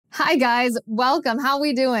Hi, guys. Welcome. How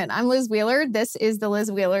we doing? I'm Liz Wheeler. This is The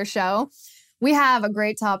Liz Wheeler Show. We have a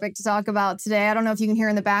great topic to talk about today. I don't know if you can hear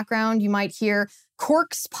in the background. You might hear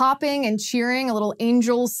corks popping and cheering, a little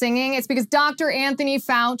angel singing. It's because Dr. Anthony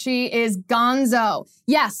Fauci is gonzo.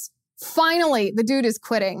 Yes, finally, the dude is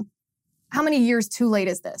quitting. How many years too late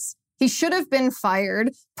is this? He should have been fired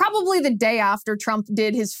probably the day after Trump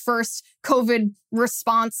did his first COVID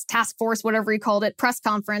response task force, whatever he called it, press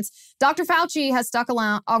conference. Dr. Fauci has stuck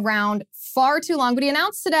around far too long, but he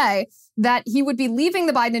announced today that he would be leaving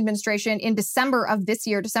the Biden administration in December of this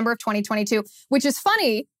year, December of 2022, which is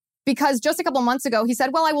funny because just a couple months ago, he said,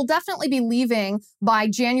 well, I will definitely be leaving by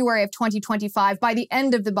January of 2025, by the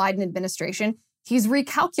end of the Biden administration. He's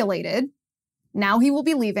recalculated. Now he will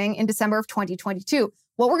be leaving in December of 2022.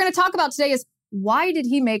 What we're going to talk about today is why did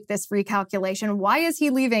he make this recalculation? Why is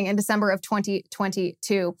he leaving in December of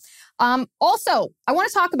 2022? Also, I want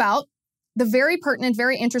to talk about the very pertinent,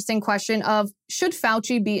 very interesting question of should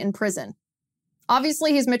Fauci be in prison?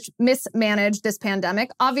 Obviously, he's mismanaged this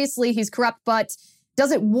pandemic. Obviously, he's corrupt, but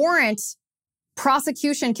does it warrant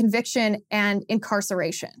prosecution, conviction, and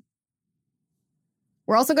incarceration?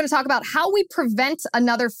 We're also going to talk about how we prevent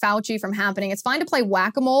another Fauci from happening. It's fine to play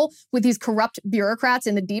whack-a-mole with these corrupt bureaucrats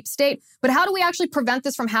in the deep state, but how do we actually prevent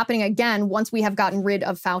this from happening again once we have gotten rid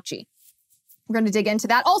of Fauci? We're going to dig into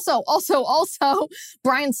that. Also,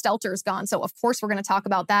 Brian Stelter is gone. So of course, we're going to talk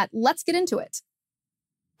about that. Let's get into it.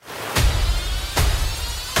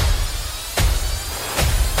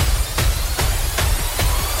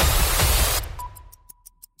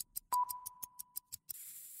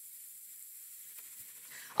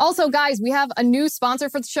 Also, guys, we have a new sponsor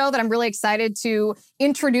for the show that I'm really excited to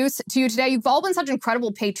introduce to you today. You've all been such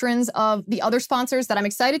incredible patrons of the other sponsors that I'm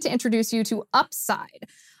excited to introduce you to Upside.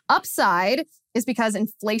 Upside is because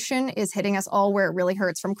inflation is hitting us all where it really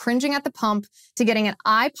hurts. From cringing at the pump to getting an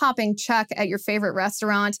eye-popping check at your favorite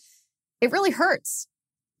restaurant, it really hurts.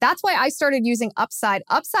 That's why I started using Upside.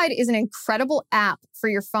 Upside is an incredible app for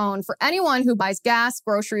your phone for anyone who buys gas,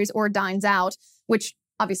 groceries, or dines out, which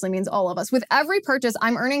obviously means all of us. With every purchase,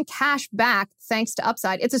 I'm earning cash back thanks to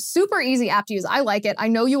Upside. It's a super easy app to use. I like it. I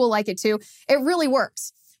know you will like it too. It really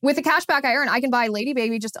works. With the cash back I earn, I can buy Lady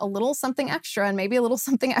Baby just a little something extra and maybe a little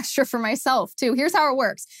something extra for myself too. Here's how it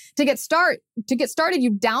works. To get started,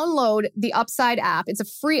 you download the Upside app. It's a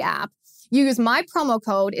free app. You use my promo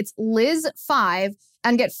code. It's Liz5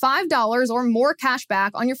 and get $5 or more cash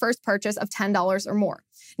back on your first purchase of $10 or more.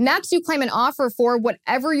 Next, you claim an offer for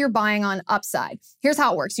whatever you're buying on Upside. Here's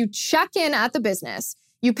how it works. You check in at the business,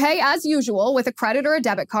 you pay as usual with a credit or a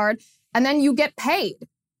debit card, and then you get paid.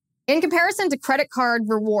 In comparison to credit card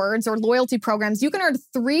rewards or loyalty programs, you can earn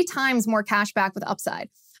 3 times more cash back with Upside.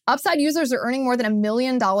 Upside users are earning more than $1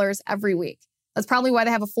 million every week. That's probably why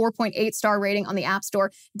they have a 4.8 star rating on the App Store.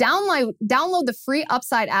 Download the free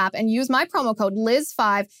Upside app and use my promo code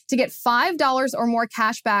Liz5 to get $5 or more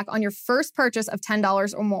cash back on your first purchase of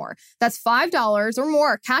 $10 or more. That's $5 or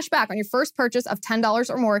more cash back on your first purchase of $10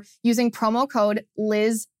 or more using promo code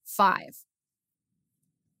Liz5.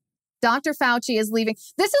 Dr. Fauci is leaving.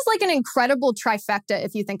 This is like an incredible trifecta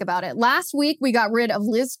if you think about it. Last week, we got rid of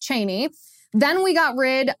Liz Cheney. Then we got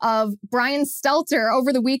rid of Brian Stelter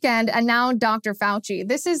over the weekend, and now Dr. Fauci.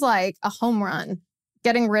 This is like a home run,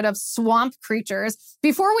 getting rid of swamp creatures.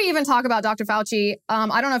 Before we even talk about Dr. Fauci,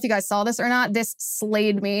 I don't know if you guys saw this or not. This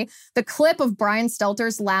slayed me. The clip of Brian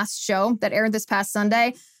Stelter's last show that aired this past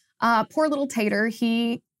Sunday. Poor little tater.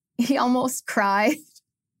 He almost cried.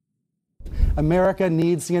 America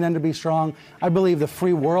needs CNN to be strong. I believe the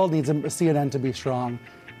free world needs CNN to be strong,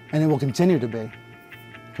 and it will continue to be.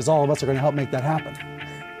 Because all of us are going to help make that happen.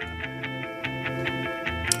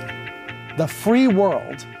 The free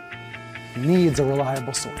world needs a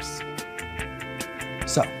reliable source.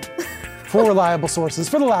 So, for reliable sources,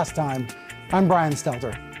 for the last time, I'm Brian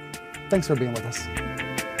Stelter. Thanks for being with us.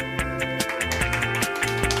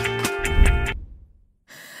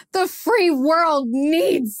 The free world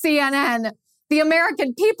needs CNN. The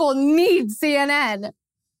American people need CNN.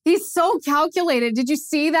 He's so calculated. Did you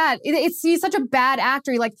see that? He's such a bad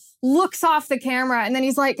actor. He like looks off the camera and then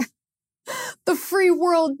he's like, the free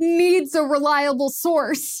world needs a reliable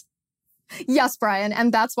source. Yes, Brian.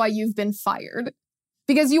 And that's why you've been fired.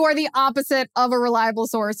 Because you are the opposite of a reliable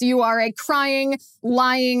source. You are a crying,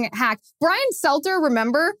 lying hack. Brian Stelter,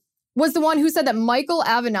 remember, was the one who said that Michael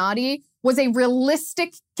Avenatti was a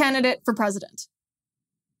realistic candidate for president.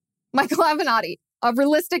 Michael Avenatti. A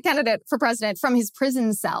realistic candidate for president from his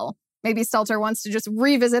prison cell. Maybe Stelter wants to just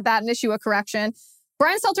revisit that and issue a correction.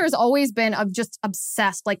 Brian Stelter has always been just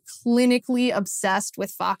obsessed, like clinically obsessed with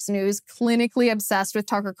Fox News, clinically obsessed with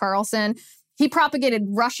Tucker Carlson. He propagated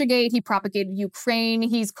Russiagate. He propagated Ukraine.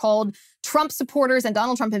 He's called Trump supporters and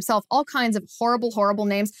Donald Trump himself all kinds of horrible, horrible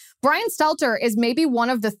names. Brian Stelter is maybe one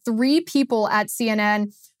of the 3 people at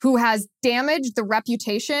CNN who has damaged the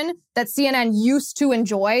reputation that CNN used to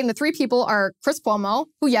enjoy. And the 3 people are Chris Cuomo,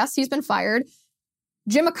 who, yes, he's been fired,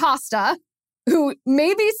 Jim Acosta, who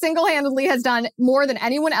maybe single-handedly has done more than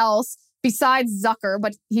anyone else besides Zucker,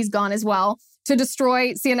 but he's gone as well, to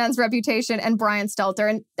destroy CNN's reputation, and Brian Stelter.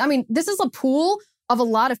 And I mean, this is a pool of a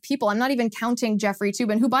lot of people. I'm not even counting Jeffrey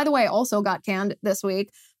Toobin, who, by the way, also got canned this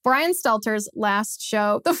week. Brian Stelter's last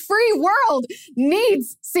show, The Free World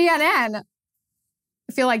Needs CNN.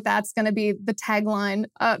 I feel like that's going to be the tagline.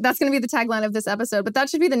 That's going to be the tagline of this episode, but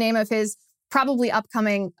that should be the name of his probably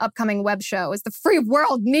upcoming web show, is The Free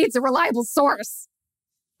World Needs a Reliable Source.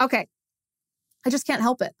 Okay. I just can't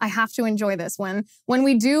help it. I have to enjoy this when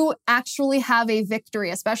we do actually have a victory,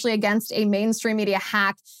 especially against a mainstream media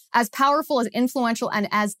hack as powerful, as influential, and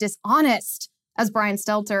as dishonest as Brian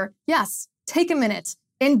Stelter. Yes, take a minute,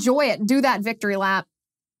 enjoy it, do that victory lap.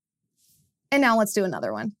 And now let's do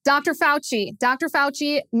another one. Dr. Fauci. Dr.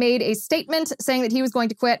 Fauci made a statement saying that he was going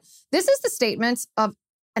to quit. This is the statement of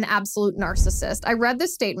an absolute narcissist. I read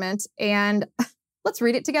this statement and let's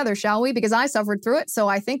read it together, shall we? Because I suffered through it, so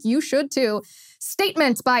I think you should too.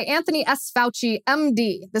 Statement by Anthony S. Fauci,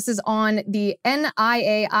 MD. This is on the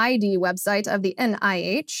NIAID website of the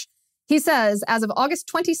NIH. He says, as of August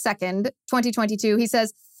 22nd, 2022, he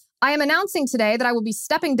says, I am announcing today that I will be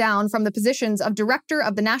stepping down from the positions of Director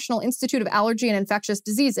of the National Institute of Allergy and Infectious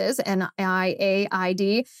Diseases,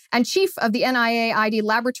 NIAID, and Chief of the NIAID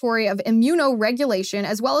Laboratory of Immunoregulation,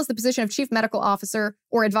 as well as the position of Chief Medical Officer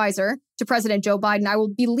or Advisor to President Joe Biden. I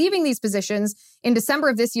will be leaving these positions in December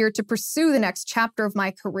of this year to pursue the next chapter of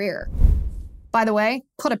my career. By the way,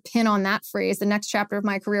 put a pin on that phrase, the next chapter of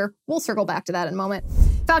my career. We'll circle back to that in a moment.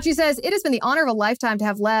 Fauci says, it has been the honor of a lifetime to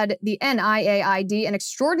have led the NIAID, an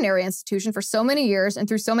extraordinary institution, for so many years and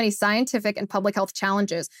through so many scientific and public health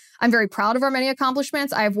challenges. I'm very proud of our many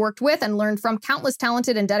accomplishments. I have worked with and learned from countless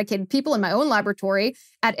talented and dedicated people in my own laboratory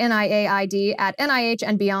at NIAID, at NIH,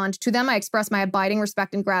 and beyond. To them, I express my abiding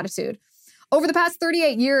respect and gratitude. Over the past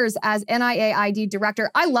 38 years as NIAID director,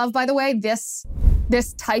 I love, by the way, this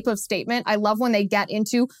type of statement. I love when they get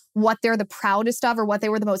into what they're the proudest of or what they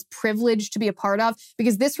were the most privileged to be a part of,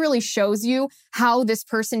 because this really shows you how this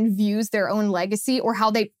person views their own legacy, or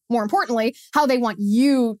how they, more importantly, how they want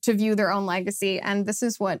you to view their own legacy. And this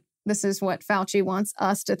is what Fauci wants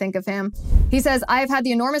us to think of him. He says, I have had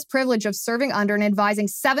the enormous privilege of serving under and advising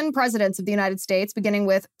 7 presidents of the United States, beginning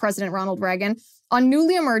with President Ronald Reagan, on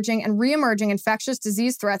newly emerging and re-emerging infectious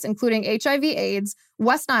disease threats, including HIV/AIDS,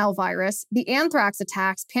 West Nile virus, the anthrax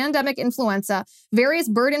attacks, pandemic influenza, various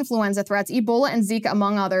bird influenza threats, Ebola and Zika,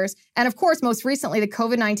 among others, and of course, most recently, the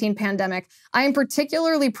COVID-19 pandemic. I am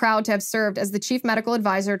particularly proud to have served as the chief medical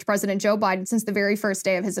advisor to President Joe Biden since the very first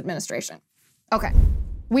day of his administration. Okay.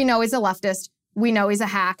 We know he's a leftist. We know he's a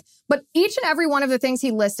hack. But each and every one of the things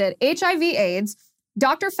he listed, HIV/AIDS,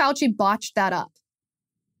 Dr. Fauci botched that up.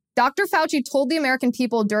 Dr. Fauci told the American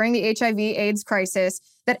people during the HIV/AIDS crisis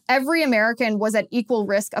that every American was at equal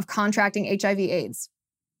risk of contracting HIV/AIDS.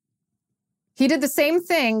 He did the same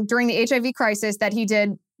thing during the HIV crisis that he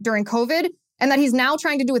did during COVID, and that he's now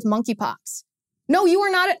trying to do with monkeypox. No, you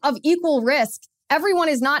are not of equal risk. Everyone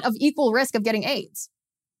is not of equal risk of getting AIDS.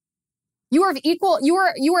 You are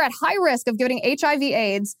at high risk of getting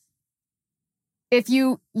HIV/AIDS if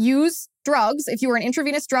you use drugs, if you are an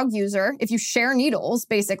intravenous drug user, if you share needles,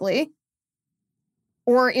 basically,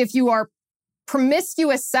 or if you are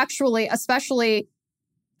promiscuous sexually, especially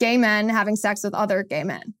gay men having sex with other gay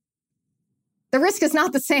men. The risk is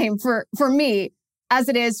not the same for me as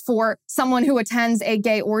it is for someone who attends a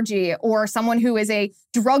gay orgy or someone who is a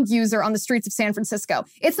drug user on the streets of San Francisco.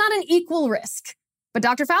 It's not an equal risk. But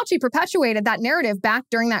Dr. Fauci perpetuated that narrative back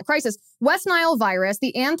during that crisis. West Nile virus,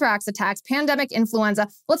 the anthrax attacks, pandemic influenza.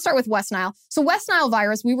 Let's start with West Nile. So West Nile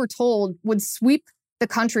virus, we were told, would sweep the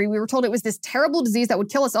country. We were told it was this terrible disease that would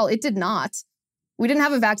kill us all. It did not. We didn't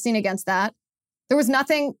have a vaccine against that. There was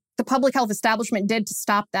nothing the public health establishment did to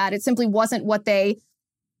stop that. It simply wasn't what they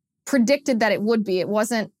predicted that it would be. It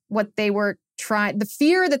wasn't what they were trying. The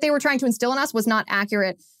fear that they were trying to instill in us was not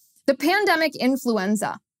accurate. The pandemic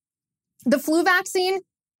influenza. The flu vaccine,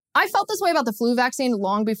 I felt this way about the flu vaccine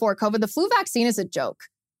long before COVID. The flu vaccine is a joke.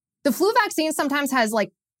 The flu vaccine sometimes has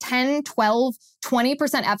like 10, 12,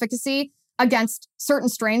 20% efficacy against certain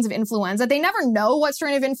strains of influenza. They never know what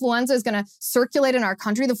strain of influenza is going to circulate in our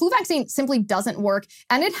country. The flu vaccine simply doesn't work,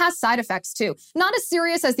 and it has side effects too. Not as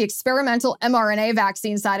serious as the experimental mRNA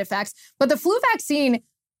vaccine side effects, but the flu vaccine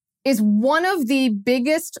is one of the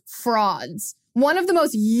biggest frauds, one of the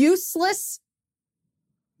most useless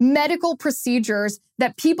medical procedures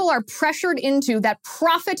that people are pressured into that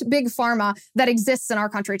profit big pharma that exists in our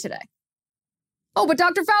country today. Oh, but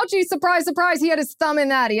Dr. Fauci, surprise, surprise, he had his thumb in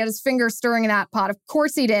that. He had his finger stirring in that pot. Of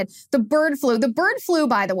course he did. The bird flu,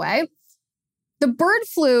 by the way, the bird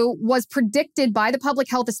flu was predicted by the public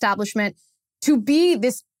health establishment to be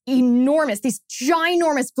this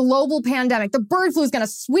ginormous global pandemic. The bird flu is going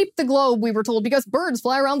to sweep the globe, we were told, because birds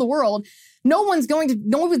fly around the world. No one's going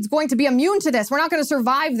to be immune to this. We're not going to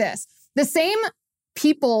survive this. The same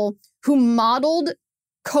people who modeled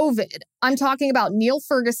COVID, I'm talking about Neil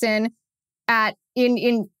Ferguson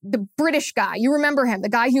in the British guy. You remember him, the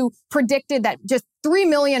guy who predicted that just 3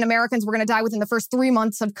 million Americans were going to die within the first 3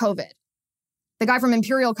 months of COVID. The guy from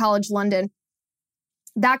Imperial College London.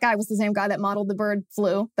 That guy was the same guy that modeled the bird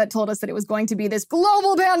flu that told us that it was going to be this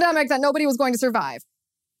global pandemic that nobody was going to survive.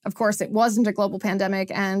 Of course, it wasn't a global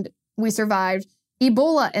pandemic, and we survived.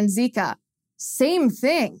 Ebola and Zika, same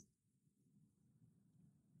thing.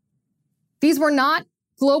 These were not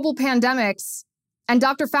global pandemics, and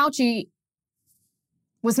Dr. Fauci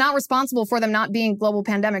was not responsible for them not being global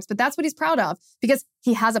pandemics, but that's what he's proud of because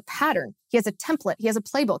he has a pattern, he has a template, he has a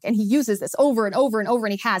playbook, and he uses this over and over and over,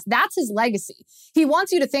 and that's his legacy. He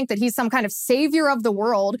wants you to think that he's some kind of savior of the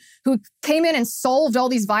world who came in and solved all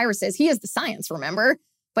these viruses. He is the science, remember?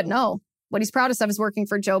 But no, what he's proudest of is working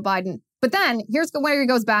for Joe Biden. But then here's where he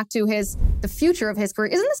goes back to the future of his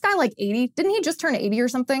career. Isn't this guy like 80? Didn't he just turn 80 or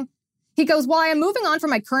something? He goes, while I am moving on from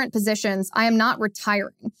my current positions, I am not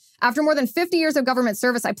retiring. After more than 50 years of government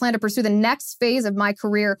service, I plan to pursue the next phase of my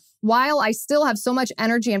career while I still have so much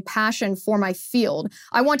energy and passion for my field.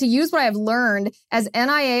 I want to use what I have learned as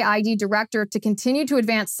NIAID director to continue to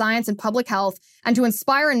advance science and public health and to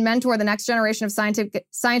inspire and mentor the next generation of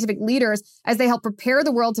scientific leaders as they help prepare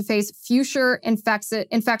the world to face future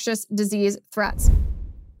infectious disease threats.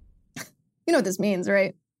 You know what this means,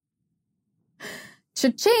 right?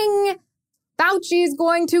 Cha-ching! Fauci's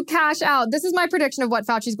going to cash out. This is my prediction of what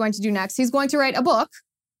Fauci's going to do next. He's going to write a book.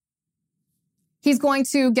 He's going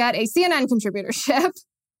to get a CNN contributorship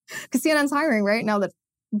because CNN's hiring, right? Now that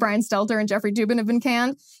Brian Stelter and Jeffrey Dubin have been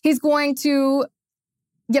canned. He's going to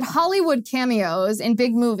get Hollywood cameos in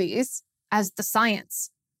big movies as the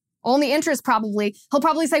science. Only interest probably. He'll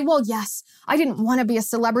probably say, well, yes, I didn't want to be a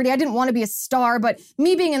celebrity. I didn't want to be a star, but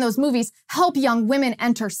me being in those movies help young women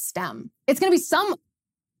enter STEM. It's going to be some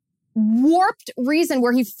warped reason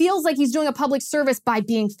where he feels like he's doing a public service by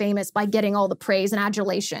being famous, by getting all the praise and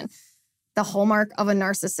adulation. The hallmark of a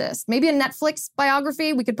narcissist. Maybe a Netflix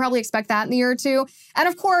biography. We could probably expect that in a year or two. And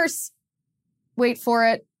of course, wait for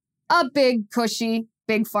it, a big, cushy,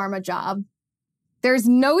 big pharma job. There's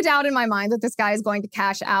no doubt in my mind that this guy is going to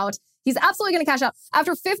cash out. He's absolutely going to cash out.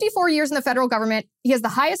 After 54 years in the federal government, he has the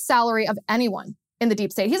highest salary of anyone in the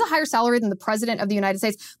deep state. He has a higher salary than the president of the United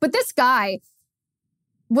States. But this guy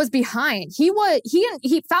was behind.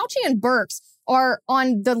 Fauci and Birx are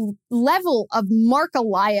on the level of Mark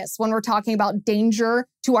Elias when we're talking about danger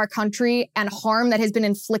to our country and harm that has been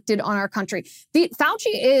inflicted on our country.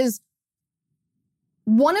 Fauci is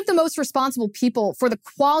one of the most responsible people for the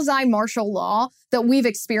quasi-martial law that we've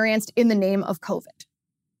experienced in the name of COVID.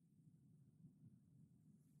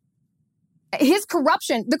 His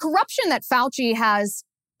corruption, the corruption that Fauci has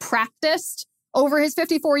practiced over his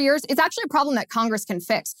 54 years, it's actually a problem that Congress can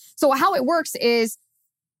fix. So how it works is,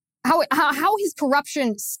 how his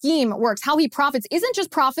corruption scheme works, how he profits, isn't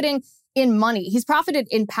just profiting in money. He's profited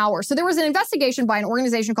in power. So there was an investigation by an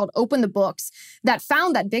organization called Open the Books that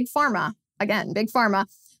found that Big Pharma, again, Big Pharma,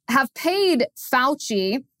 have paid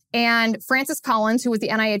Fauci and Francis Collins, who was the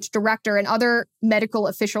NIH director, and other medical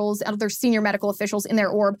officials, other senior medical officials in their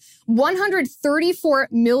orb, $134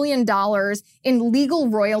 million in legal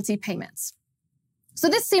royalty payments. So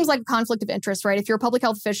this seems like a conflict of interest, right? If you're a public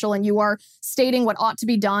health official and you are stating what ought to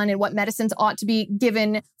be done and what medicines ought to be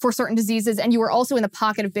given for certain diseases, and you are also in the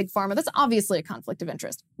pocket of Big Pharma, that's obviously a conflict of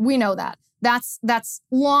interest. We know that. That's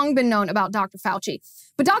long been known about Dr. Fauci.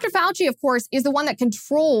 But Dr. Fauci, of course, is the one that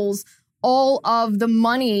controls all of the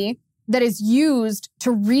money that is used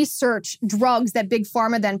to research drugs that Big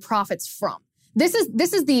Pharma then profits from. This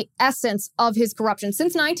is the essence of his corruption.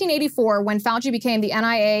 Since 1984, when Fauci became the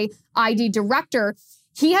NIAID director,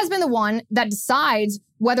 he has been the one that decides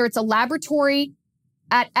whether it's a laboratory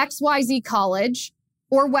at XYZ college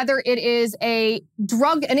or whether it is an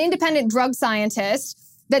independent drug scientist,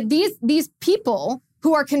 that these people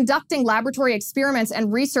who are conducting laboratory experiments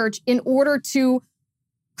and research in order to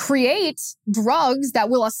create drugs that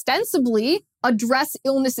will ostensibly address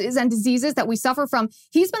illnesses and diseases that we suffer from.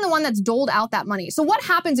 He's been the one that's doled out that money. So what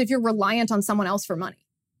happens if you're reliant on someone else for money?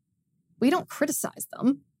 We don't criticize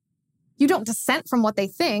them. You don't dissent from what they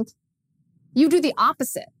think. You do the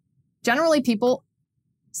opposite. Generally, people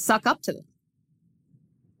suck up to them.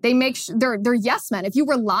 They make they're yes men. If you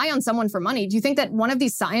rely on someone for money, do you think that one of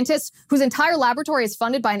these scientists whose entire laboratory is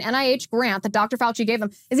funded by an NIH grant that Dr. Fauci gave them,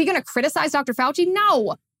 is he going to criticize Dr. Fauci?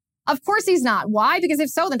 No, of course he's not. Why? Because if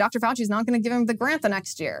so, then Dr. Fauci is not going to give him the grant the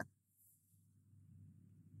next year.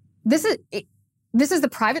 This is the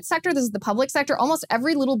private sector. This is the public sector. Almost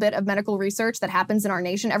every little bit of medical research that happens in our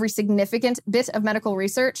nation, every significant bit of medical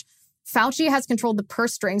research, Fauci has controlled the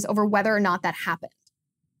purse strings over whether or not that happened.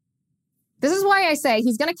 This is why I say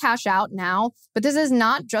he's going to cash out now, but this has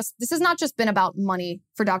not just been about money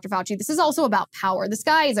for Dr. Fauci. This is also about power. This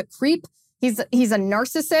guy is a creep. He's a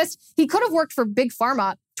narcissist. He could have worked for Big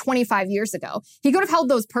Pharma 25 years ago. He could have held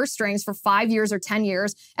those purse strings for 5 years or 10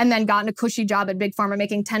 years and then gotten a cushy job at Big Pharma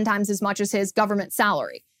making 10 times as much as his government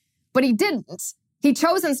salary. But he didn't. He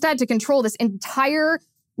chose instead to control this entire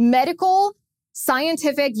medical,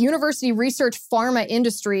 scientific, university research pharma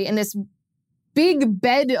industry in this big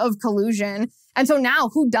bed of collusion. And so now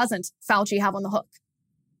who doesn't Fauci have on the hook?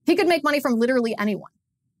 He could make money from literally anyone.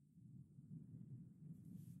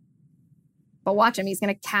 But watch him, he's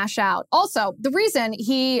going to cash out. Also, the reason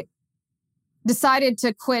he decided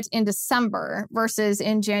to quit in December versus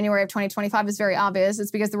in January of 2025 is very obvious.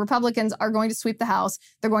 It's because the Republicans are going to sweep the House.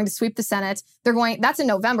 They're going to sweep the Senate. That's in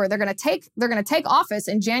November. They're going to take office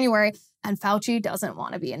in January, and Fauci doesn't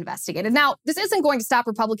want to be investigated. Now, this isn't going to stop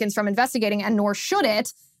Republicans from investigating, and nor should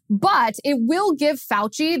it, but it will give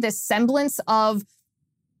Fauci this semblance of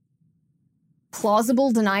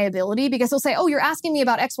plausible deniability, because he'll say, oh, you're asking me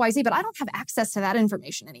about XYZ, but I don't have access to that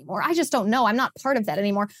information anymore. I just don't know. I'm not part of that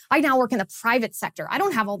anymore. I now work in the private sector. I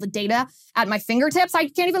don't have all the data at my fingertips. I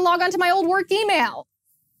can't even log on to my old work email.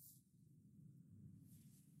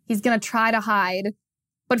 He's going to try to hide.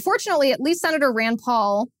 But fortunately, at least Senator Rand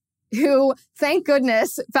Paul, who, thank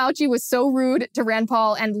goodness, Fauci was so rude to Rand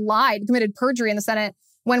Paul and lied, committed perjury in the Senate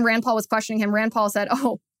when Rand Paul was questioning him. Rand Paul said,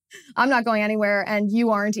 oh, I'm not going anywhere, and you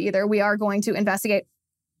aren't either. We are going to investigate.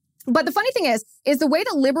 But the funny thing is the way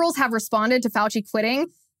that liberals have responded to Fauci quitting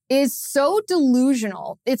is so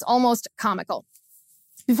delusional, it's almost comical.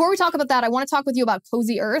 Before we talk about that, I want to talk with you about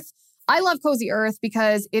Cozy Earth. I love Cozy Earth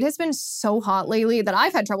because it has been so hot lately that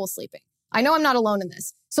I've had trouble sleeping. I know I'm not alone in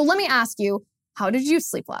this. So let me ask you, how did you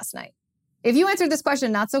sleep last night? If you answered this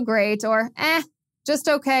question, not so great, or just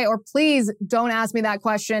okay, or please don't ask me that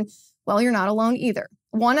question, well, you're not alone either.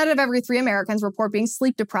 1 out of every 3 Americans report being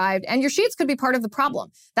sleep deprived, and your sheets could be part of the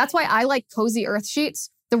problem. That's why I like Cozy Earth sheets.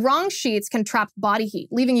 The wrong sheets can trap body heat,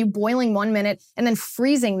 leaving you boiling 1 minute and then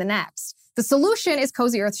freezing the next. The solution is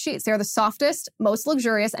Cozy Earth sheets. They are the softest, most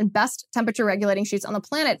luxurious, and best temperature regulating sheets on the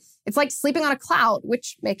planet. It's like sleeping on a cloud,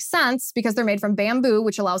 which makes sense because they're made from bamboo,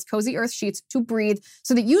 which allows Cozy Earth sheets to breathe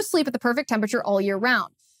so that you sleep at the perfect temperature all year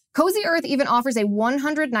round. Cozy Earth even offers a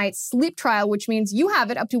 100-night sleep trial, which means you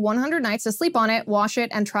have it up to 100 nights to sleep on it, wash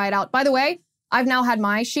it, and try it out. By the way, I've now had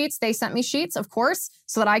my sheets. They sent me sheets, of course,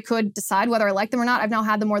 so that I could decide whether I like them or not. I've now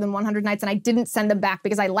had them more than 100 nights, and I didn't send them back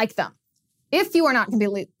because I like them. If you are not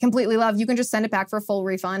completely loved, you can just send it back for a full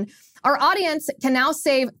refund. Our audience can now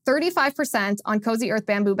save 35% on Cozy Earth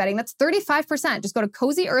bamboo bedding. That's 35%. Just go to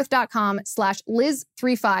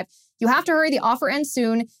cozyearth.com/Liz35. You have to hurry. The offer ends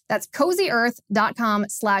soon. That's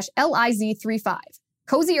cozyearth.com/LIZ35.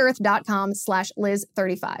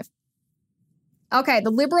 cozyearth.com/Liz35. Okay, the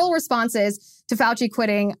liberal responses to Fauci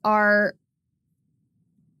quitting are,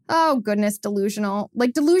 oh goodness, delusional.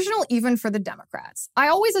 Like delusional even for the Democrats. I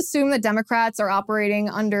always assume that Democrats are operating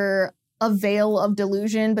under a veil of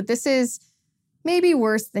delusion, but this is maybe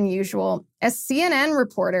worse than usual. A CNN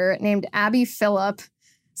reporter named Abby Phillip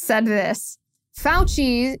said this: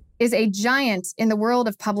 Fauci is a giant in the world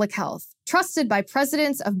of public health, trusted by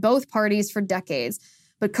presidents of both parties for decades.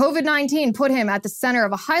 But COVID-19 put him at the center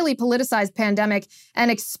of a highly politicized pandemic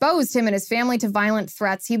and exposed him and his family to violent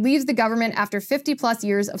threats. He leaves the government after 50 plus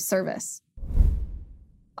years of service.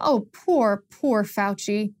 Oh, poor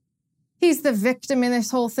Fauci. He's the victim in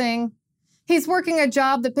this whole thing. He's working a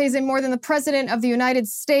job that pays him more than the president of the United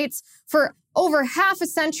States. For over half a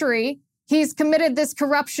century, he's committed this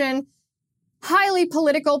corruption. Highly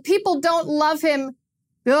political. People don't love him.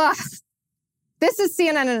 Ugh. This is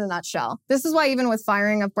CNN in a nutshell. This is why even with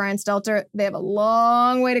firing of Brian Stelter, they have a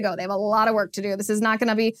long way to go. They have a lot of work to do. This is not going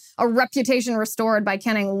to be a reputation restored by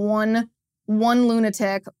kenning one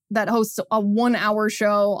lunatic that hosts a 1-hour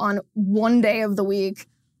show on one day of the week.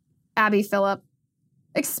 Abby Phillip.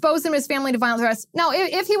 exposed him and his family to violent threats. Now,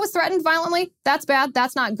 if he was threatened violently, that's bad.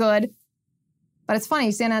 That's not good. But it's funny,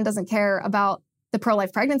 CNN doesn't care about the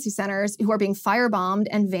pro-life pregnancy centers who are being firebombed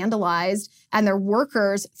and vandalized and their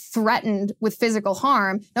workers threatened with physical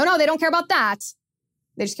harm. No, they don't care about that.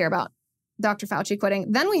 They just care about Dr. Fauci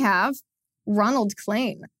quitting. Then we have Ronald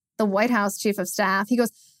Klain, the White House chief of staff. He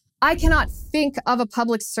goes, I cannot think of a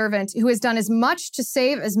public servant who has done as much to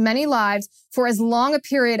save as many lives for as long a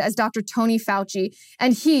period as Dr. Tony Fauci,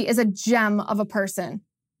 and he is a gem of a person.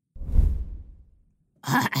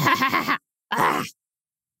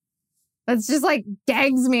 That's just like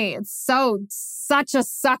gags me. It's such a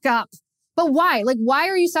suck up. But why? Like, why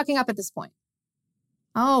are you sucking up at this point?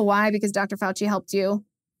 Oh, why? Because Dr. Fauci helped you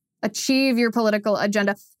achieve your political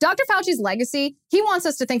agenda. Dr. Fauci's legacy, he wants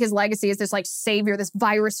us to think his legacy is this like savior, this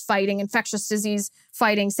virus fighting, infectious disease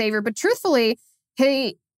fighting savior. But truthfully,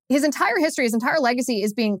 his entire history, his entire legacy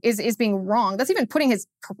is being wrong. That's even putting his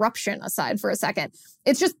corruption aside for a second.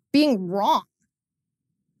 It's just being wrong.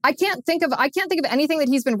 I can't think of anything that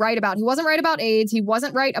he's been right about. He wasn't right about AIDS. He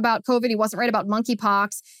wasn't right about COVID. He wasn't right about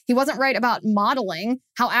monkeypox. He wasn't right about modeling,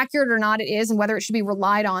 how accurate or not it is and whether it should be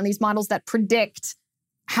relied on. These models that predict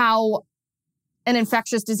how an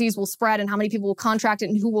infectious disease will spread and how many people will contract it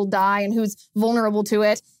and who will die and who's vulnerable to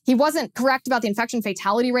it. He wasn't correct about the infection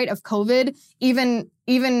fatality rate of COVID,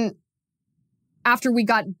 even after we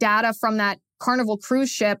got data from that Carnival cruise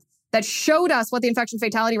ship that showed us what the infection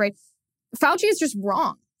fatality rate. Fauci is just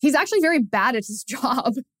wrong. He's actually very bad at his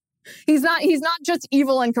job. He's not just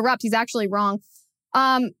evil and corrupt. He's actually wrong.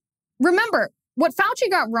 Remember, what Fauci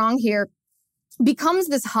got wrong here becomes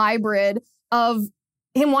this hybrid of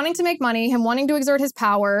him wanting to make money, him wanting to exert his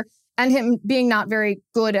power, and him being not very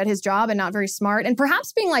good at his job and not very smart, and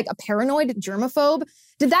perhaps being like a paranoid germaphobe.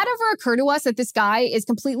 Did that ever occur to us that this guy is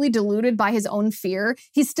completely deluded by his own fear?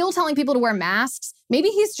 He's still telling people to wear masks. Maybe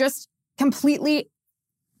he's just completely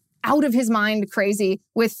out of his mind crazy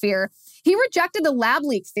with fear. He rejected the lab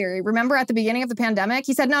leak theory. Remember at the beginning of the pandemic,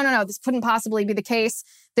 he said, no, this couldn't possibly be the case.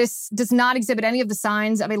 This does not exhibit any of the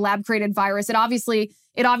signs of a lab-created virus. It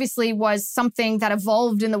obviously was something that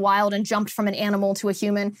evolved in the wild and jumped from an animal to a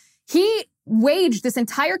human. He waged this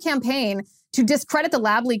entire campaign to discredit the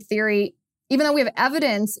lab leak theory, even though we have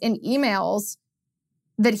evidence in emails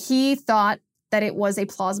that he thought that it was a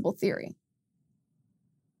plausible theory.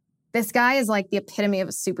 This guy is like the epitome of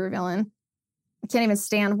a supervillain. I can't even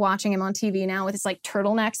stand watching him on TV now with his like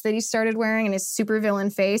turtlenecks that he started wearing and his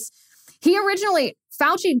supervillain face.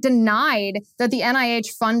 Fauci denied that the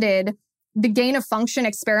NIH funded the gain-of-function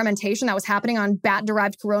experimentation that was happening on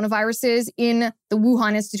bat-derived coronaviruses in the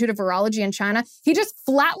Wuhan Institute of Virology in China. He just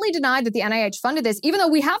flatly denied that the NIH funded this, even though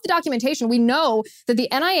we have the documentation. We know that the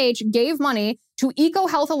NIH gave money to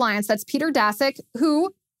EcoHealth Alliance, that's Peter Daszak,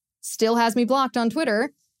 who still has me blocked on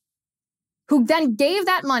Twitter, who then gave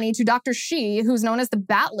that money to Dr. Shi, who's known as the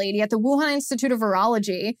Bat Lady at the Wuhan Institute of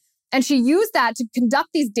Virology. And she used that to conduct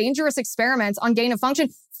these dangerous experiments on gain of function.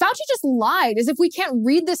 Fauci just lied as if we can't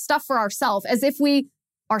read this stuff for ourselves, as if we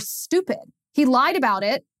are stupid. He lied about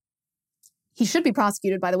it. He should be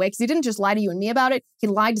prosecuted, by the way, because he didn't just lie to you and me about it. He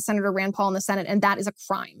lied to Senator Rand Paul in the Senate, and that is a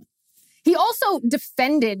crime. He also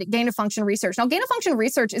defended gain-of-function research. Now, gain-of-function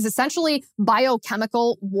research is essentially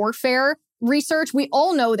biochemical warfare research. We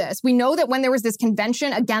all know this. We know that when there was this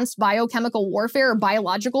convention against biochemical warfare or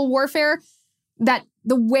biological warfare, that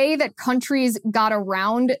the way that countries got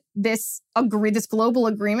around this global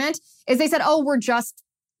agreement is they said, oh, we're just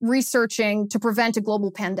researching to prevent a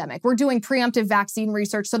global pandemic. We're doing preemptive vaccine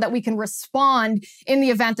research so that we can respond in the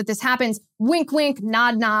event that this happens. Wink, wink,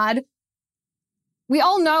 nod, nod. We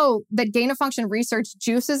all know that gain-of-function research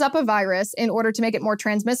juices up a virus in order to make it more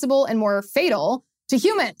transmissible and more fatal to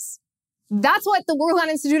humans. That's what the Wuhan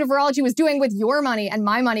Institute of Virology was doing with your money and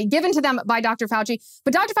my money given to them by Dr. Fauci.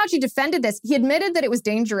 But Dr. Fauci defended this. He admitted that it was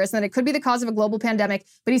dangerous and that it could be the cause of a global pandemic,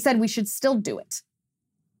 but he said we should still do it.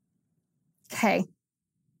 Okay.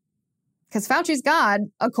 Because Fauci's God,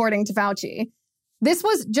 according to Fauci. This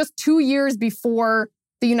was just 2 years before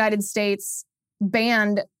the United States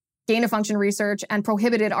banned gain-of-function research and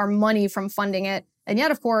prohibited our money from funding it. And yet,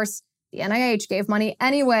 of course, the NIH gave money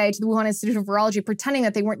anyway to the Wuhan Institute of Virology, pretending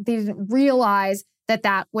that they didn't realize that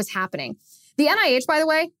that was happening. The NIH, by the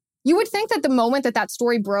way, you would think that the moment that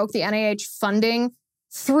story broke, the NIH funding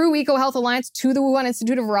through EcoHealth Alliance to the Wuhan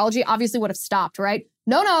Institute of Virology obviously would have stopped, right?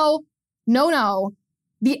 No.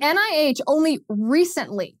 The NIH only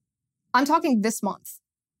recently, I'm talking this month,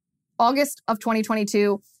 August of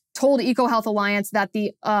 2022, told EcoHealth Alliance that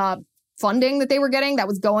the funding that they were getting that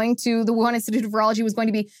was going to the Wuhan Institute of Virology was going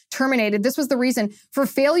to be terminated. This was the reason for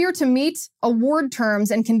failure to meet award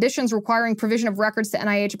terms and conditions requiring provision of records to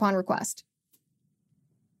NIH upon request.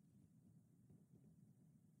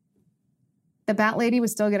 The Bat Lady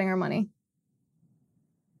was still getting her money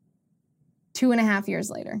 2.5 years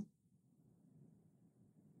later.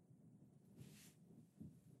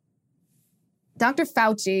 Dr.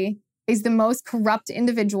 Fauci is the most corrupt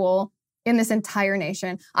individual in this entire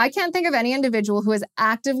nation. I can't think of any individual who has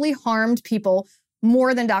actively harmed people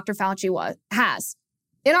more than Dr. Fauci has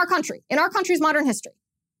in our country's modern history.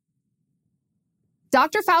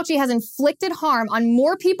 Dr. Fauci has inflicted harm on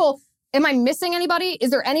more people. Am I missing anybody?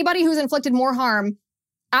 Is there anybody who's inflicted more harm,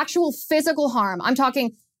 actual physical harm? I'm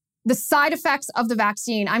talking the side effects of the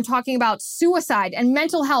vaccine. I'm talking about suicide and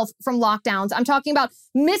mental health from lockdowns. I'm talking about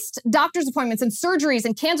missed doctor's appointments and surgeries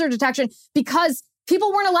and cancer detection because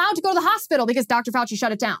people weren't allowed to go to the hospital because Dr. Fauci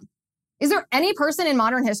shut it down. Is there any person in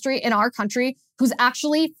modern history in our country who's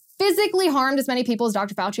actually physically harmed as many people as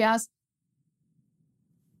Dr. Fauci has?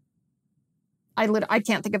 I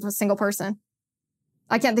can't think of a single person.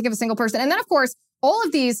 I can't think of a single person. And then, of course, all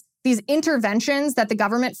of these interventions that the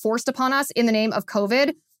government forced upon us in the name of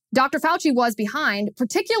COVID, Dr. Fauci was behind,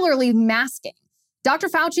 particularly masking. Dr.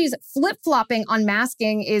 Fauci's flip-flopping on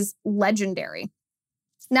masking is legendary.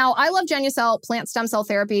 Now, I love Genucell plant stem cell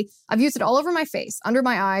therapy. I've used it all over my face, under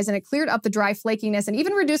my eyes, and it cleared up the dry flakiness and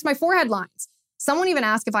even reduced my forehead lines. Someone even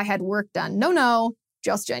asked if I had work done. No,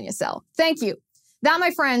 just Genucell. Thank you. That,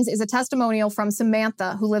 my friends, is a testimonial from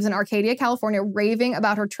Samantha, who lives in Arcadia, California, raving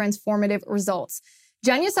about her transformative results.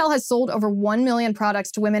 Genucell has sold over 1 million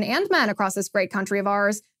products to women and men across this great country of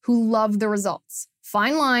ours who love the results.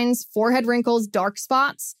 Fine lines, forehead wrinkles, dark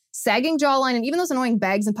spots, sagging jawline, and even those annoying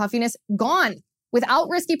bags and puffiness, gone without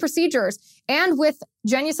risky procedures. And with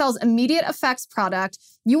Genucell's immediate effects product,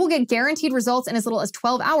 you will get guaranteed results in as little as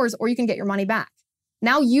 12 hours, or you can get your money back.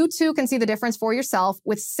 Now you too can see the difference for yourself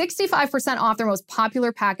with 65% off their most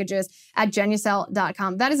popular packages at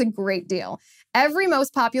Genucell.com. That is a great deal. Every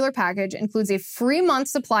most popular package includes a free month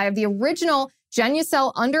supply of the original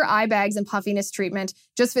Genucell under eye bags and puffiness treatment.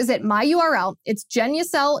 Just visit my URL. It's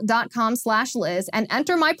Genucell.com/Liz and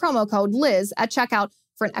enter my promo code Liz at checkout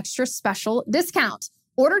for an extra special discount.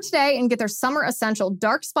 Order today and get their summer essential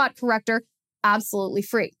dark spot corrector absolutely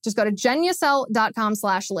free. Just go to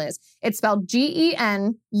Genucell.com/Liz. It's spelled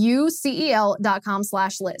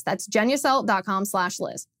GENUCEL.com/Liz. That's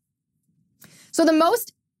Genucell.com/Liz. So the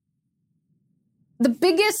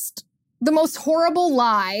most horrible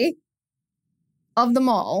lie of them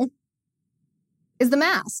all is the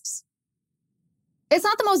masks. It's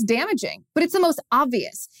not the most damaging, but it's the most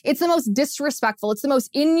obvious. It's the most disrespectful. It's the most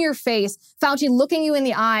in your face. Fauci looking you in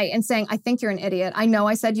the eye and saying, I think you're an idiot. I know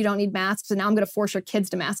I said you don't need masks, and now I'm going to force your kids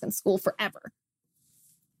to mask in school forever.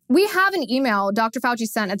 We have an email Dr. Fauci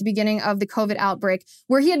sent at the beginning of the COVID outbreak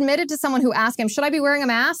where he admitted to someone who asked him, should I be wearing a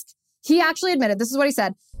mask? He actually admitted, this is what he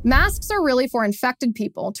said, masks are really for infected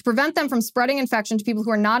people to prevent them from spreading infection to people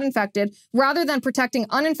who are not infected rather than protecting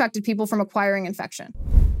uninfected people from acquiring infection.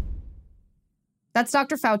 That's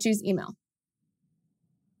Dr. Fauci's email.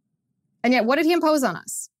 And yet, what did he impose on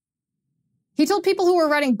us? He told people who were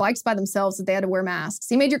riding bikes by themselves that they had to wear masks.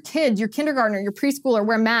 He made your kid, your kindergartner, your preschooler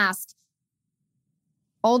wear masks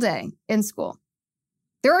all day in school.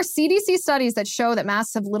 There are CDC studies that show that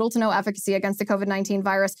masks have little to no efficacy against the COVID-19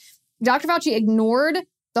 virus. Dr. Fauci ignored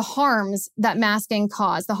the harms that masking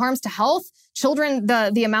caused, the harms to health, children,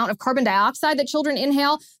 the amount of carbon dioxide that children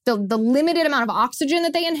inhale, the limited amount of oxygen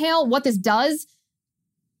that they inhale, what this does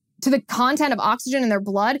to the content of oxygen in their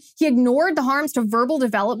blood. He ignored the harms to verbal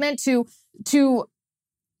development, to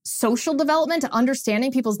social development, to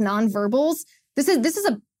understanding people's nonverbals. This is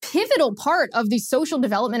a pivotal part of the social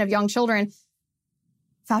development of young children.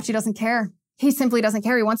 Fauci doesn't care. He simply doesn't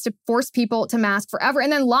care. He wants to force people to mask forever.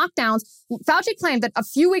 And then lockdowns. Fauci claimed that a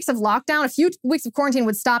few weeks of lockdown, a few weeks of quarantine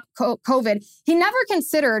would stop COVID. He never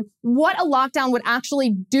considered what a lockdown would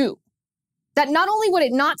actually do. That not only would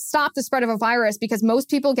it not stop the spread of a virus because most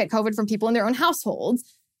people get COVID from people in their own households,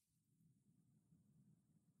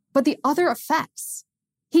 but the other effects.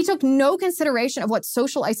 He took no consideration of what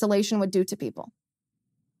social isolation would do to people.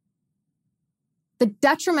 The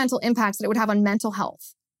detrimental impacts that it would have on mental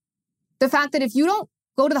health. The fact that if you don't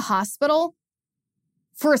go to the hospital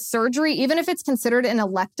for a surgery, even if it's considered an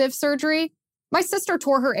elective surgery, my sister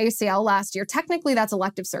tore her ACL last year. Technically, that's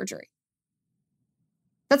elective surgery.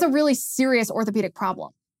 That's a really serious orthopedic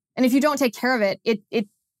problem. And if you don't take care of it,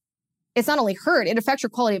 it's not only hurt, it affects your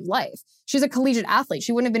quality of life. She's a collegiate athlete.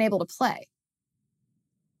 She wouldn't have been able to play.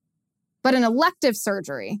 But an elective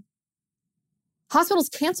surgery, hospitals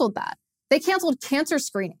canceled that. They canceled cancer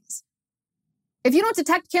screenings. If you don't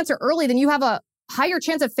detect cancer early, then you have a higher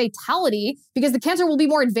chance of fatality because the cancer will be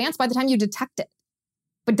more advanced by the time you detect it.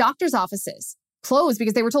 But doctors' offices closed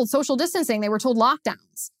because they were told social distancing, they were told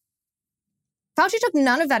lockdowns. Fauci took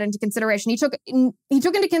none of that into consideration. He took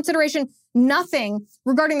into consideration nothing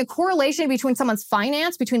regarding the correlation between someone's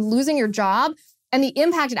finance, between losing your job, and the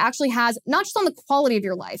impact it actually has, not just on the quality of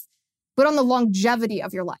your life, but on the longevity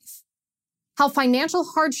of your life. How financial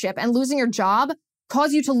hardship and losing your job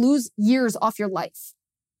cause you to lose years off your life.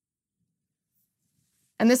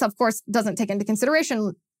 And this, of course, doesn't take into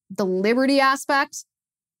consideration the liberty aspect.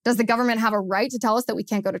 Does the government have a right to tell us that we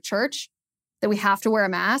can't go to church, that we have to wear a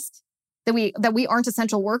mask, that we aren't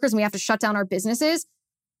essential workers and we have to shut down our businesses?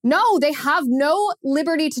 No, they have no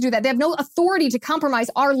liberty to do that. They have no authority to compromise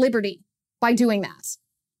our liberty by doing that.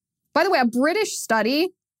 By the way, a British study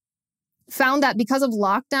found that because of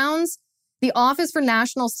lockdowns, the Office for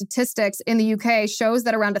National Statistics in the UK shows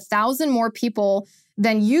that around 1,000 more people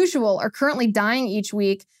than usual are currently dying each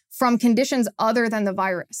week from conditions other than the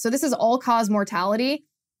virus. So this is all-cause mortality.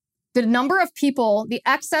 The number of people, the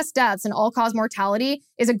excess deaths and all-cause mortality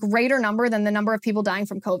is a greater number than the number of people dying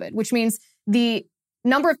from COVID, which means the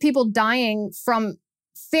number of people dying from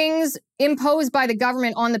things imposed by the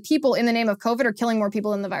government on the people in the name of COVID are killing more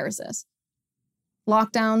people than the virus is.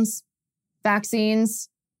 Lockdowns, vaccines,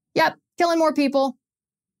 yep, killing more people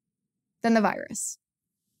than the virus.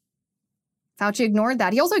 Fauci ignored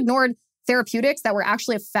that. He also ignored therapeutics that were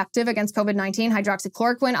actually effective against COVID-19,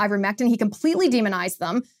 hydroxychloroquine, ivermectin. He completely demonized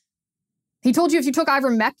them. He told you if you took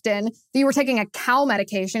ivermectin, that you were taking a cow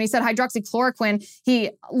medication. He said hydroxychloroquine,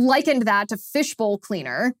 he likened that to fishbowl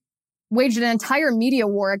cleaner, waged an entire media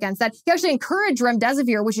war against that. He actually encouraged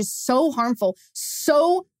remdesivir, which is so harmful,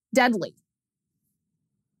 so deadly.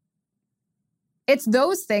 It's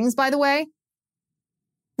those things, by the way.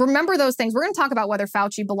 Remember those things. We're going to talk about whether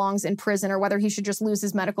Fauci belongs in prison or whether he should just lose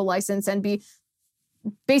his medical license and be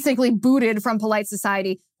basically booted from polite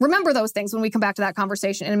society. Remember those things when we come back to that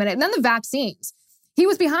conversation in a minute. And then the vaccines. He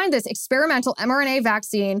was behind this experimental mRNA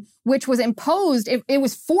vaccine, which was imposed, it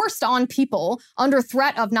was forced on people under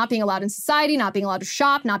threat of not being allowed in society, not being allowed to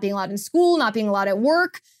shop, not being allowed in school, not being allowed at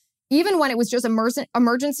work, even when it was just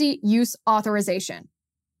emergency use authorization.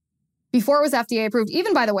 Before it was FDA approved,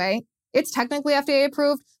 even by the way, it's technically FDA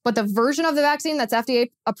approved, but the version of the vaccine that's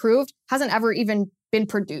FDA approved hasn't ever even been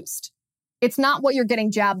produced. It's not what you're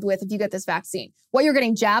getting jabbed with if you get this vaccine. What you're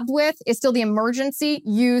getting jabbed with is still the emergency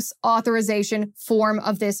use authorization form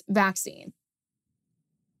of this vaccine.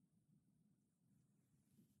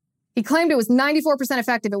 He claimed it was 94%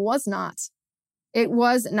 effective. It was not. It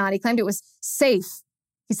was not. He claimed it was safe.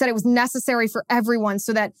 He said it was necessary for everyone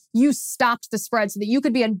so that you stopped the spread, so that you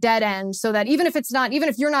could be a dead end, so that even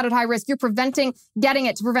if you're not at high risk, you're preventing getting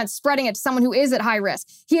it to prevent spreading it to someone who is at high risk.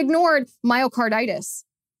 He ignored myocarditis.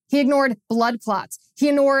 He ignored blood clots. He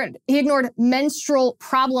ignored menstrual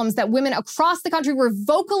problems that women across the country were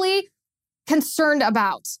vocally concerned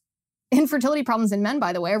about. Infertility problems in men,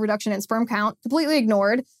 by the way, a reduction in sperm count, completely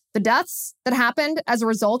ignored. The deaths that happened as a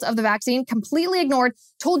result of the vaccine, completely ignored,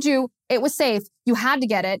 told you it was safe. You had to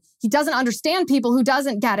get it. He doesn't understand people who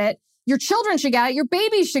doesn't get it. Your children should get it. Your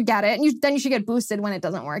babies should get it. And then you should get boosted when it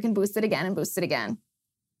doesn't work and boost it again and boost it again.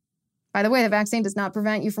 By the way, the vaccine does not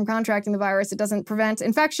prevent you from contracting the virus. It doesn't prevent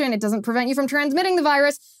infection. It doesn't prevent you from transmitting the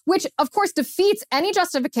virus, which of course defeats any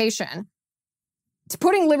justification. To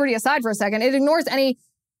putting liberty aside for a second, it ignores any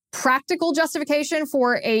practical justification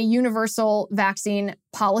for a universal vaccine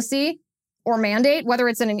policy or mandate, whether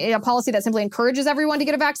it's a policy that simply encourages everyone to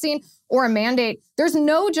get a vaccine or a mandate. There's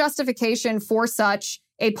no justification for such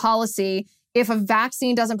a policy if a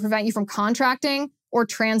vaccine doesn't prevent you from contracting or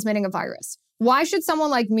transmitting a virus. Why should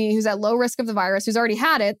someone like me, who's at low risk of the virus, who's already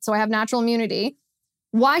had it, so I have natural immunity,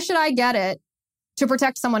 why should I get it to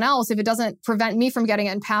protect someone else if it doesn't prevent me from getting it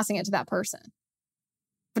and passing it to that person?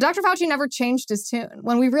 But Dr. Fauci never changed his tune.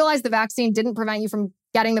 When we realized the vaccine didn't prevent you from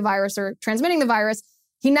getting the virus or transmitting the virus,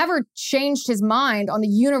 he never changed his mind on the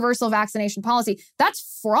universal vaccination policy.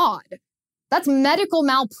 That's fraud. That's medical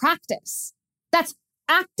malpractice. That's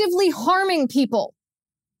actively harming people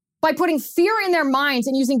by putting fear in their minds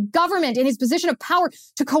and using government in his position of power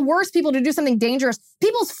to coerce people to do something dangerous.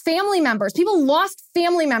 People's family members, people lost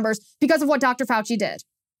family members because of what Dr. Fauci did.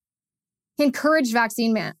 He encouraged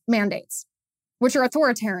vaccine mandates, which are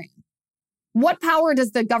authoritarian. What power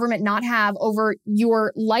does the government not have over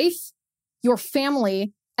your life, your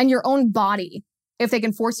family, and your own body if they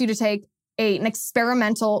can force you to take an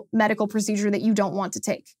experimental medical procedure that you don't want to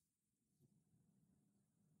take?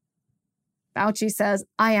 Fauci says,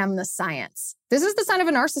 I am the science. This is the sign of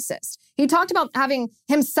a narcissist. He talked about having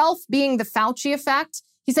himself being the Fauci effect.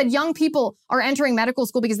 He said, young people are entering medical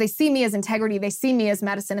school because they see me as integrity, they see me as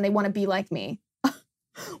medicine, and they want to be like me.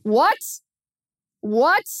 What?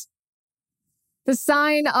 What? The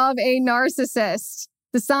sign of a narcissist.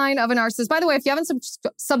 The sign of a narcissist. By the way, if you haven't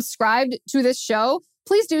subscribed to this show,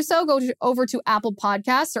 please do so. Go over to Apple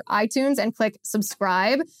Podcasts or iTunes and click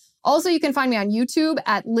subscribe. Also, you can find me on YouTube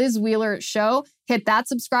at Liz Wheeler Show. Hit that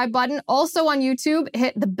subscribe button. Also on YouTube,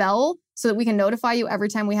 hit the bell so that we can notify you every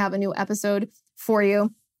time we have a new episode for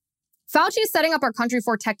you. Fauci is setting up our country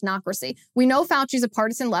for technocracy. We know Fauci's a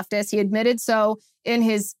partisan leftist. He admitted so in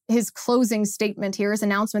his closing statement here, his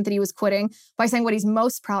announcement that he was quitting, by saying what he's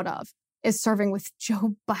most proud of is serving with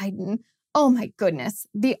Joe Biden. Oh my goodness.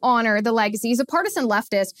 The honor, the legacy. He's a partisan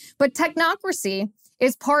leftist, but technocracy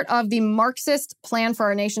is part of the Marxist plan for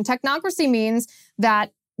our nation. Technocracy means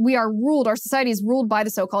that we are ruled, our society is ruled by the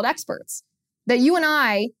so-called experts. That you and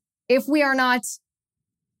I, if we are not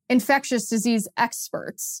infectious disease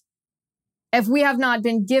experts, if we have not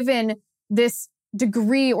been given this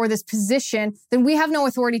degree or this position, then we have no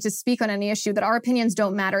authority to speak on any issue, that our opinions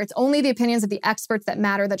don't matter. It's only the opinions of the experts that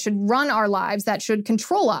matter, that should run our lives, that should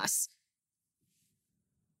control us.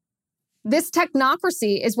 This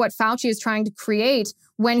technocracy is what Fauci is trying to create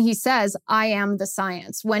when he says, I am the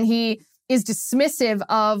science, when he is dismissive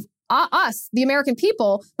of us, the American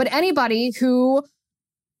people, but anybody who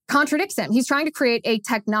contradicts him. He's trying to create a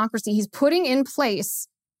technocracy. He's putting in place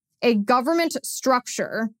a government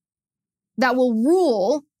structure that will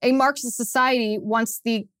rule a Marxist society once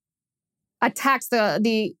the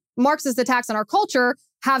Marxist attacks on our culture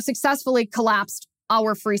have successfully collapsed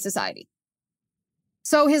our free society.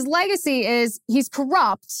 So his legacy is he's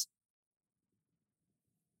corrupt.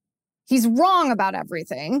 He's wrong about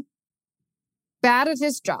everything, bad at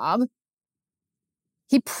his job.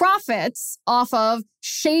 He profits off of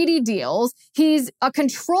shady deals. He's a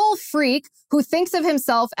control freak who thinks of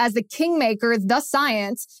himself as the kingmaker, the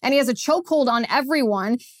science, and he has a chokehold on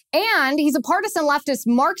everyone. And he's a partisan leftist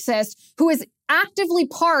Marxist who is actively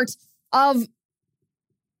part of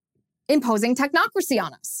imposing technocracy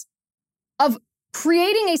on us, of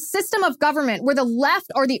creating a system of government where the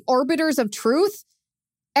left are the arbiters of truth.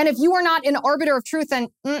 And if you are not an arbiter of truth, then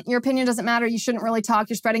your opinion doesn't matter. You shouldn't really talk.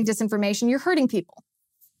 You're spreading disinformation. You're hurting people.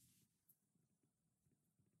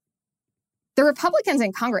 The Republicans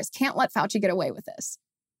in Congress can't let Fauci get away with this.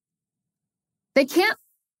 They can't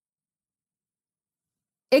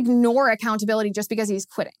ignore accountability just because he's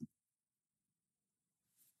quitting.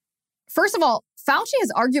 First of all, Fauci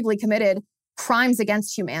has arguably committed crimes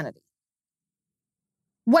against humanity.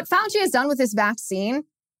 What Fauci has done with this vaccine,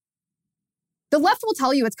 the left will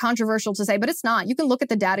tell you it's controversial to say, but it's not. You can look at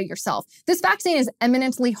the data yourself. This vaccine is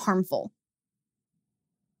eminently harmful.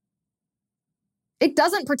 It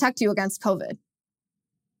doesn't protect you against COVID.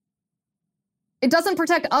 It doesn't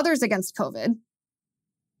protect others against COVID.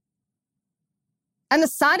 And the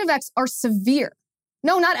side effects are severe.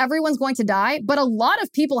 No, not everyone's going to die, but a lot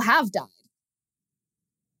of people have died.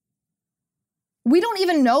 We don't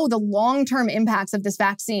even know the long-term impacts of this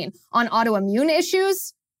vaccine on autoimmune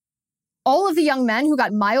issues. All of the young men who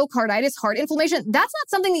got myocarditis, heart inflammation, that's not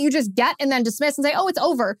something that you just get and then dismiss and say, oh, it's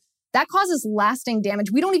over. That causes lasting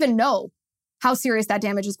damage. We don't even know how serious that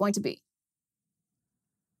damage is going to be.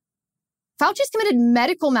 Fauci's committed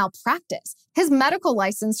medical malpractice. His medical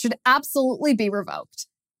license should absolutely be revoked.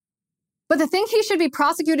 But the thing he should be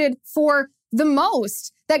prosecuted for the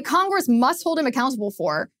most, that Congress must hold him accountable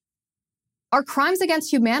for, are crimes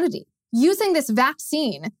against humanity. Using this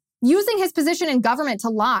vaccine, using his position in government to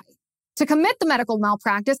lie, to commit the medical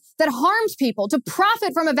malpractice that harms people, to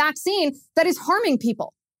profit from a vaccine that is harming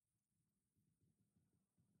people.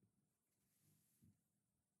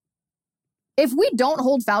 If we don't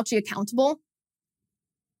hold Fauci accountable,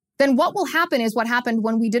 then what will happen is what happened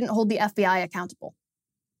when we didn't hold the FBI accountable.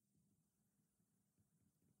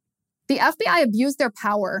 The FBI abused their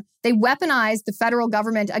power. They weaponized the federal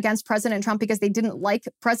government against President Trump because they didn't like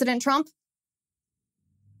President Trump.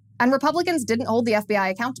 And Republicans didn't hold the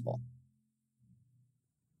FBI accountable.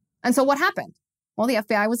 And so what happened? Well, the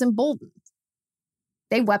FBI was emboldened.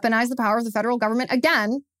 They weaponized the power of the federal government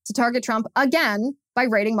again to target Trump again by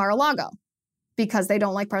raiding Mar-a-Lago because they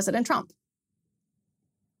don't like President Trump.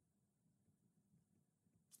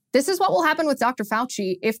 This is what will happen with Dr.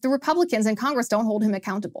 Fauci if the Republicans in Congress don't hold him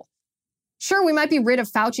accountable. Sure, we might be rid of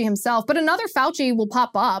Fauci himself, but another Fauci will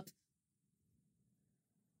pop up.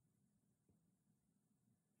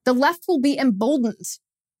 The left will be emboldened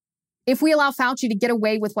if we allow Fauci to get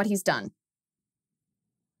away with what he's done.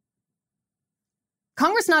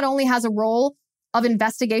 Congress not only has a role of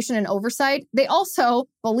investigation and oversight, they also,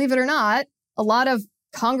 believe it or not, a lot of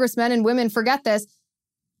congressmen and women forget this,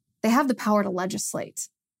 they have the power to legislate.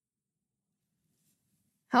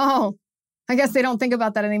 Oh, I guess they don't think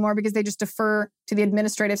about that anymore because they just defer to the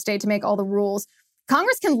administrative state to make all the rules.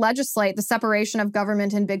 Congress can legislate the separation of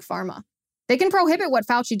government and big pharma. They can prohibit what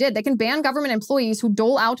Fauci did. They can ban government employees who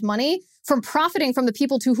dole out money from profiting from the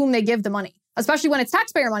people to whom they give the money, especially when it's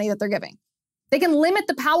taxpayer money that they're giving. They can limit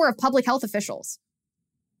the power of public health officials.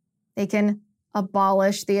 They can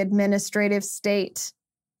abolish the administrative state.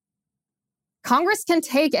 Congress can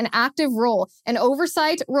take an active role, an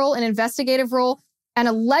oversight role, an investigative role, and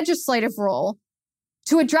a legislative role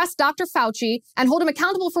to address Dr. Fauci and hold him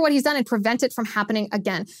accountable for what he's done and prevent it from happening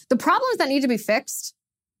again. The problems that need to be fixed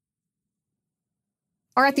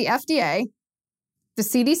are at the FDA, the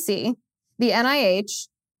CDC, the NIH,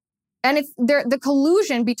 and if the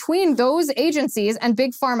collusion between those agencies and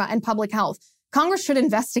big pharma and public health. Congress should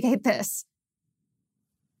investigate this.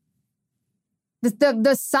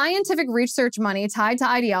 The scientific research money tied to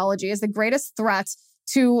ideology is the greatest threat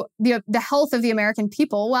to the health of the American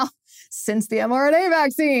people, well, since the mRNA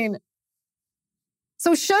vaccine.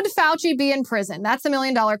 So should Fauci be in prison? That's the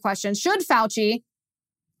million-dollar question. Should Fauci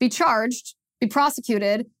be charged, be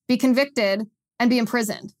prosecuted, be convicted, and be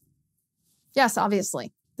imprisoned? Yes,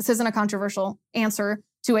 obviously. This isn't a controversial answer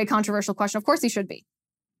to a controversial question. Of course he should be.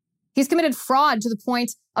 He's committed fraud to the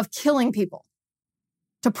point of killing people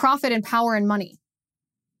to profit in power and money.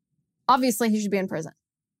 Obviously, he should be in prison.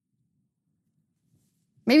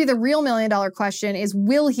 Maybe the real million-dollar question is,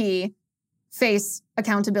 will he face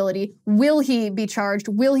accountability? Will he be charged?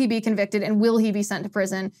 Will he be convicted? And will he be sent to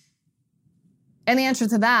prison? And the answer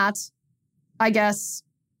to that, I guess,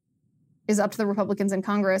 is up to the Republicans in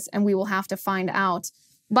Congress, and we will have to find out.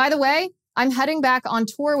 By the way, I'm heading back on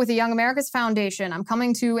tour with the Young America's Foundation. I'm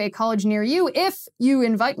coming to a college near you if you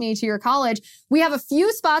invite me to your college. We have a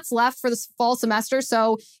few spots left for this fall semester.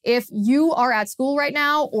 So if you are at school right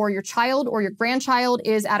now, or your child or your grandchild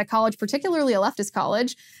is at a college, particularly a leftist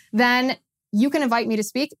college, then you can invite me to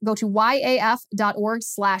speak. Go to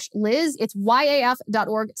yaf.org/Liz. It's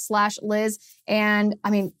yaf.org/Liz. And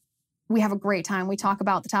I mean, we have a great time. We talk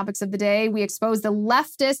about the topics of the day. We expose the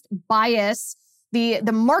leftist bias, the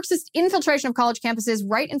Marxist infiltration of college campuses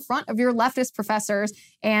right in front of your leftist professors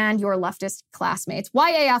and your leftist classmates.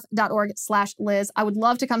 yaf.org/Liz. I would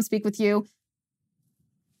love to come speak with you.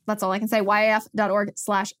 That's all I can say.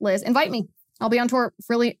 yaf.org/Liz. Invite me. I'll be on tour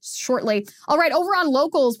really shortly. All right, over on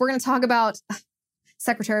Locals, we're going to talk about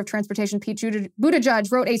Secretary of Transportation Pete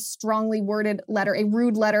Buttigieg wrote a strongly worded letter, a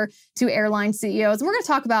rude letter to airline CEOs. And we're going to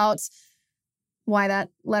talk about why that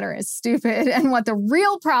letter is stupid and what the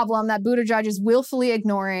real problem that Buttigieg is willfully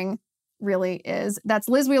ignoring really is. That's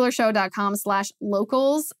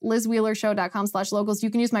LizWheelerShow.com/locals. LizWheelerShow.com/locals. You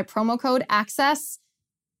can use my promo code ACCESS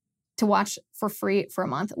to watch for free for a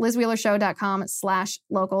month.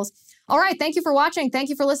 LizWheelerShow.com/locals. All right. Thank you for watching. Thank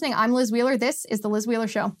you for listening. I'm Liz Wheeler. This is The Liz Wheeler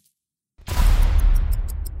Show.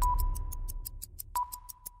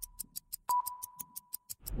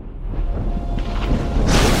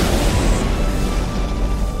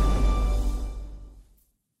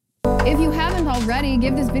 If you haven't already,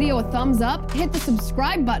 give this video a thumbs up, hit the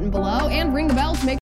subscribe button below, and ring the bell to make